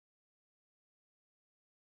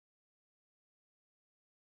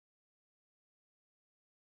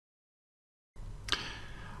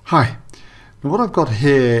Hi, now what I've got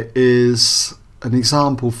here is an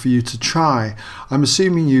example for you to try. I'm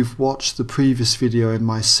assuming you've watched the previous video in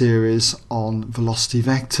my series on velocity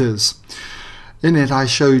vectors. In it I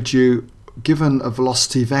showed you, given a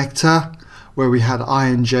velocity vector where we had I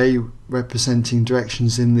and j representing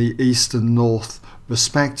directions in the east and north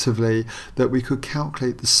respectively, that we could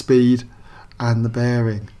calculate the speed and the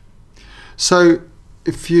bearing. So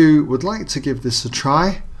if you would like to give this a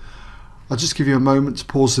try, I'll just give you a moment to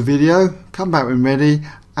pause the video, come back when ready,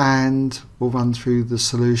 and we'll run through the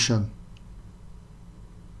solution.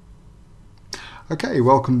 Okay,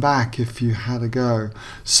 welcome back if you had a go.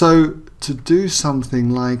 So to do something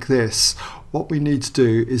like this, what we need to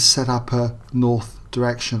do is set up a north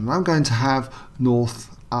direction. I'm going to have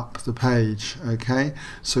north up the page, okay?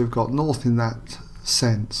 So we've got north in that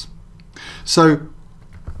sense. So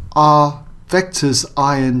our vectors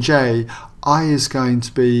I and j, I is going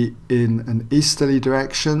to be in an easterly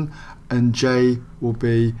direction and j will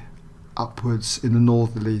be upwards in a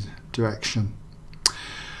northerly direction.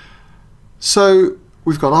 So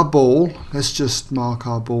we've got our ball, let's just mark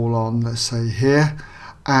our ball on, let's say here,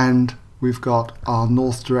 and we've got our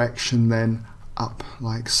north direction then up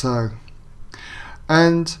like so.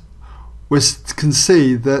 And we can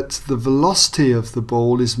see that the velocity of the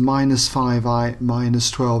ball is minus 5i minus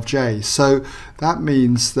 12j. So that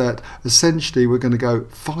means that essentially we're going to go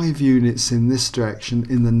 5 units in this direction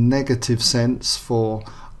in the negative sense for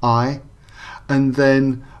I, and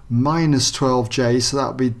then minus 12j, so that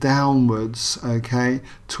will be downwards, okay,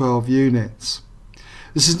 12 units.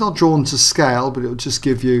 This is not drawn to scale, but it will just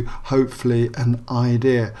give you hopefully an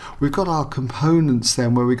idea. We've got our components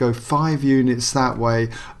then where we go 5 units that way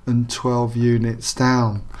and 12 units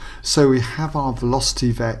down. So we have our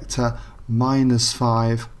velocity vector minus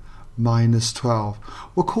 5 minus 12.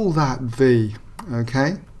 We'll call that v,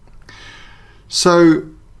 okay? So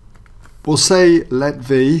we'll say let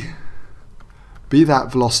v be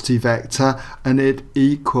that velocity vector and it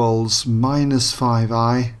equals minus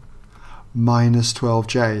 5i minus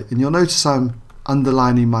 12j, and you'll notice I'm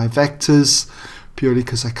underlining my vectors purely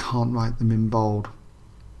because I can't write them in bold.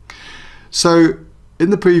 So in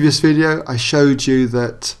the previous video I showed you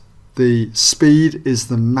that the speed is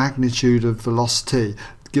the magnitude of velocity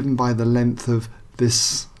given by the length of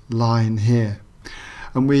this line here,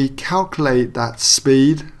 and we calculate that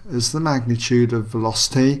speed as the magnitude of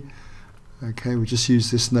velocity, okay, we just use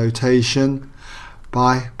this notation,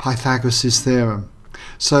 by Pythagoras' theorem.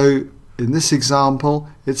 So in this example,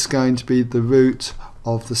 it's going to be the root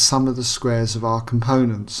of the sum of the squares of our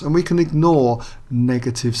components. And we can ignore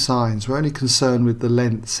negative signs. We're only concerned with the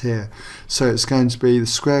lengths here. So it's going to be the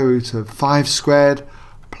square root of 5 squared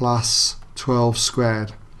plus 12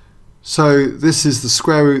 squared. So this is the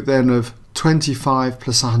square root then of 25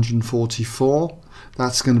 plus 144.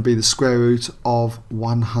 That's going to be the square root of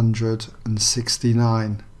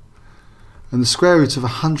 169. And the square root of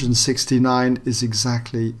 169 is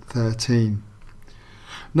exactly 13.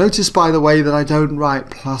 Notice, by the way, that I don't write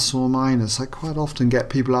plus or minus. I quite often get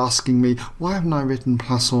people asking me, why haven't I written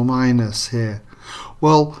plus or minus here?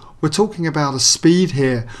 Well, we're talking about a speed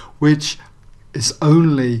here which is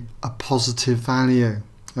only a positive value.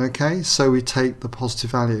 Okay, so we take the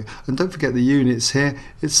positive value. And don't forget the units here,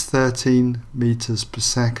 it's 13 meters per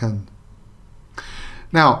second.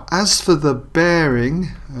 Now, as for the bearing,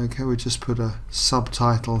 okay, we just put a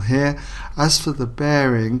subtitle here. As for the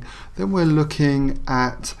bearing, then we're looking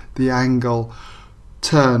at the angle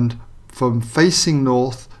turned from facing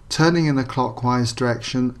north, turning in a clockwise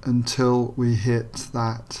direction until we hit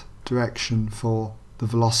that direction for the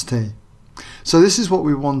velocity. So this is what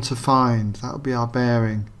we want to find. That would be our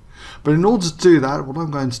bearing. But in order to do that, what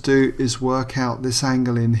I'm going to do is work out this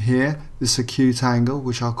angle in here, this acute angle,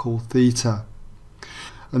 which I'll call theta.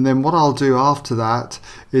 And then what I'll do after that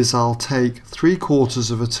is I'll take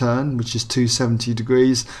 3/4 of a turn, which is 270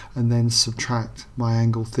 degrees, and then subtract my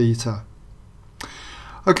angle theta.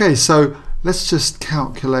 Okay, so let's just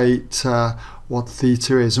calculate what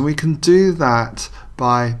theta is. And we can do that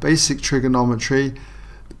by basic trigonometry.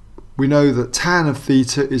 We know that tan of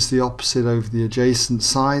theta is the opposite over the adjacent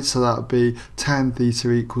side, so that would be tan theta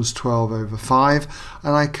equals 12 over 5,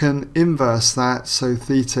 and I can inverse that, so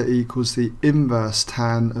theta equals the inverse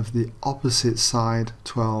tan of the opposite side,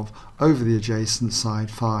 12, over the adjacent side,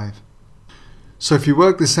 5. So if you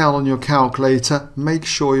work this out on your calculator, make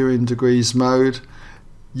sure you're in degrees mode,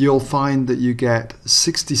 you'll find that you get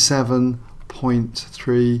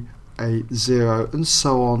 67.380 and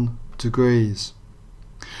so on degrees.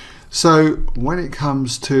 So when it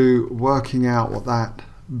comes to working out what that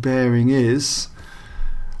bearing is,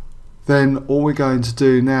 then all we're going to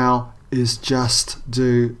do now is just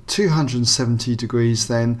do 270 degrees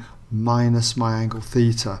then minus my angle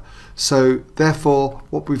theta. So therefore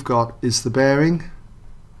what we've got is the bearing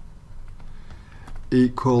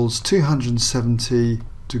equals 270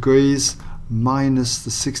 degrees minus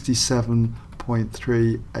the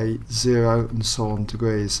 67.380 and so on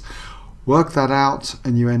degrees. Work that out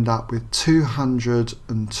and you end up with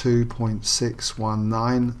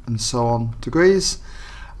 202.619 and so on degrees.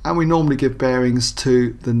 And we normally give bearings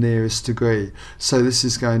to the nearest degree. So this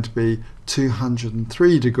is going to be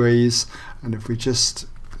 203 degrees, and if we just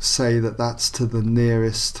say that that's to the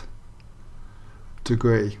nearest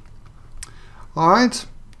degree. Alright,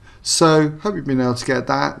 so hope you've been able to get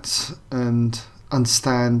that and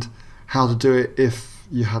understand how to do it if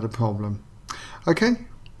you had a problem. Okay.